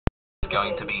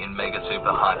going to be in mega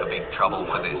super hyper big trouble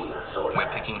for this.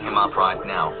 We're picking him up right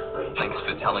now. Thanks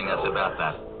for telling us about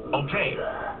that. Okay,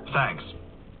 thanks.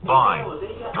 Bye.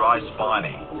 Dry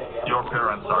Spiny. Your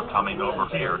parents are coming over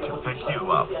here to pick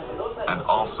you up. And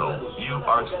also, you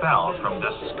are expelled from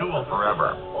this school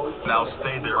forever. Now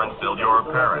stay there until your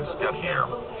parents get here.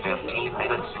 15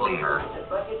 minutes later.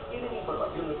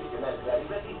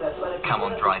 Come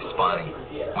on, Dry Spiny.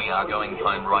 We are going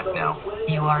home right now.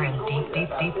 You are in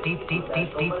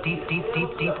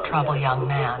deep trouble, young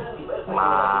man.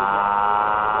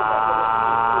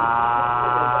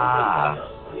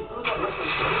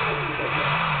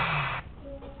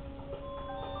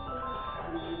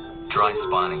 Dry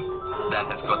Spiny, that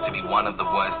has got to be one of the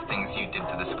worst things you did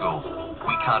to the school.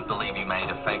 We can't believe you made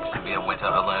a fake severe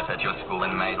weather alert at your school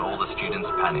and made all the students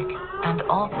panic. And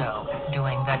also,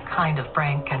 doing that kind of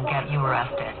prank can get you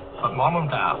arrested. But Mom and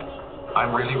Dad,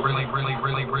 I'm really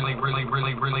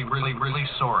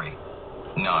sorry.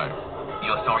 No,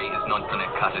 your sorry is not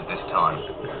gonna cut it this time.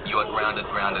 You are grounded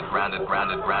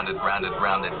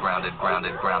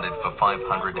for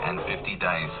 550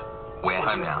 days. We're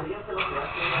home now.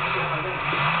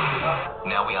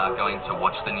 Now we are going to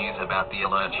watch the news about the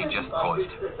alert you just caused.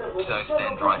 So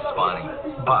stand, Dry Spiny.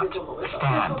 But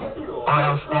Stand, or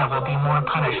else there will be more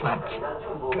punishment.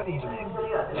 Good evening.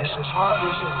 This is Harvey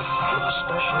with a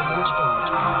special news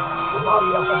bulletin. The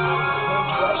body of a man named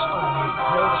Dry Spiny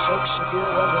made a fake severe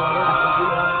weather alert at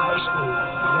Fedir High School,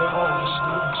 where all the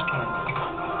students can.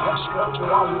 Let's go to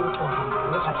our reporting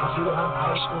at Fedir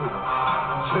High School.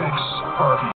 thanks, Harvey.